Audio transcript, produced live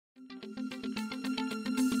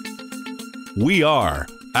We are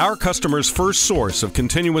our customer's first source of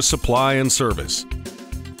continuous supply and service.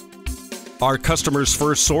 Our customer's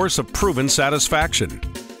first source of proven satisfaction.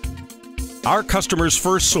 Our customer's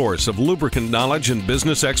first source of lubricant knowledge and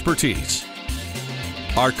business expertise.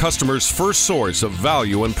 Our customer's first source of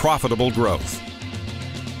value and profitable growth.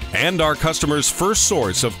 And our customer's first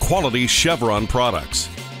source of quality Chevron products.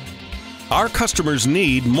 Our customers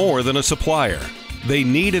need more than a supplier. They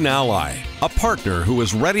need an ally, a partner who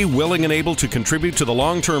is ready, willing, and able to contribute to the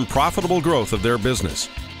long-term profitable growth of their business.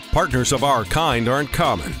 Partners of our kind aren't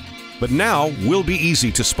common, but now we'll be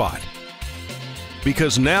easy to spot.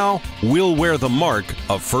 Because now we'll wear the mark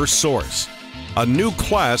of First Source, a new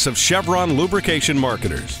class of Chevron lubrication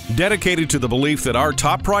marketers dedicated to the belief that our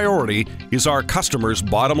top priority is our customer's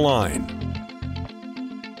bottom line.